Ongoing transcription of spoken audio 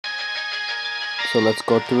So let's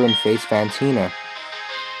go through and face Fantina.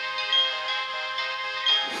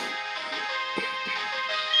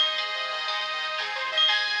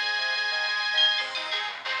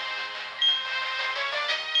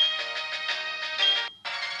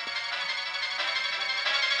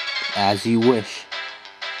 As you wish.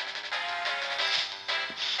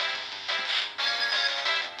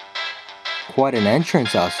 Quite an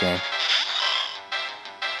entrance, I'll say.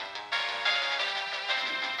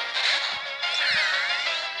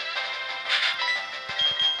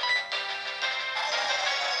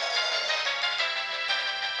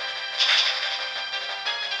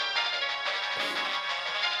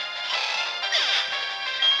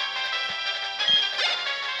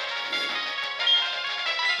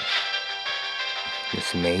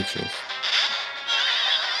 Miss Mages.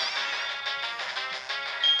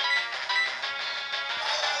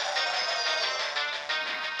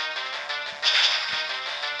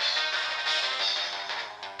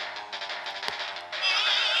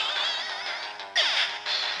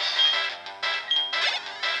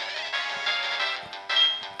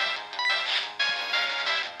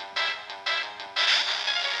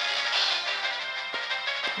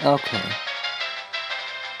 Okay.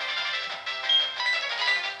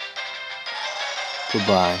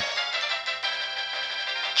 Goodbye.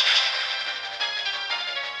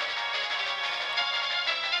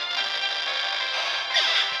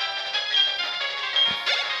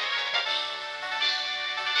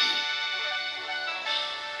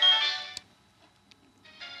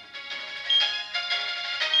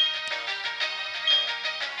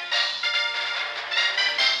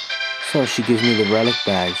 So she gives me the relic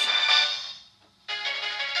badge.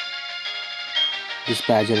 This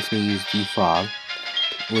badge lets me use defog,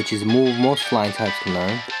 which is a move most flying types can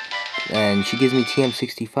learn. And she gives me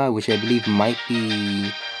TM65, which I believe might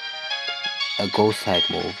be a ghost type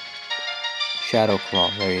move. Shadow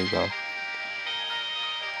Claw, there you go.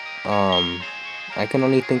 I can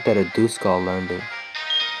only think that a Duskull learned it.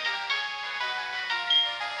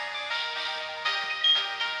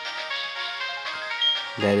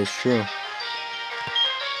 That is true.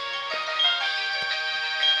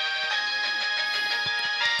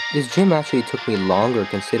 This gym actually took me longer,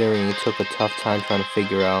 considering it took a tough time trying to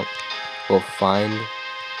figure out, well, find,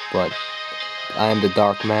 but I am the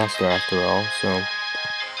Dark Master after all, so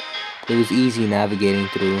it was easy navigating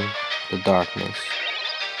through the darkness.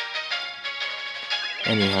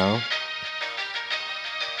 Anyhow,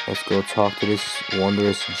 let's go talk to this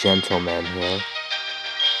wondrous gentleman here.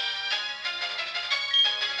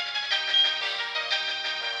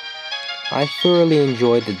 I thoroughly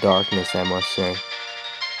enjoyed the darkness, I must say.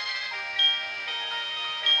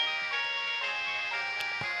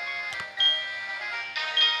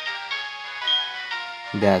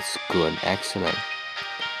 That's good, excellent.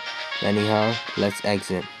 Anyhow, let's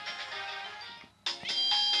exit.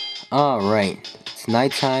 Alright, it's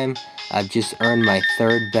nighttime. I've just earned my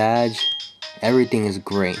 3rd badge. Everything is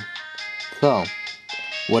great. So,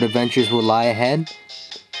 what adventures will lie ahead?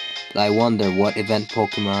 I wonder what event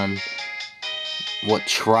Pokemon, what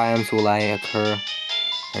triumphs will I occur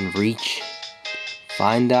and reach?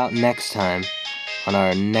 Find out next time on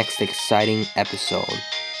our next exciting episode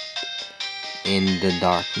in the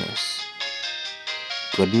darkness.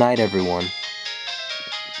 Good night, everyone.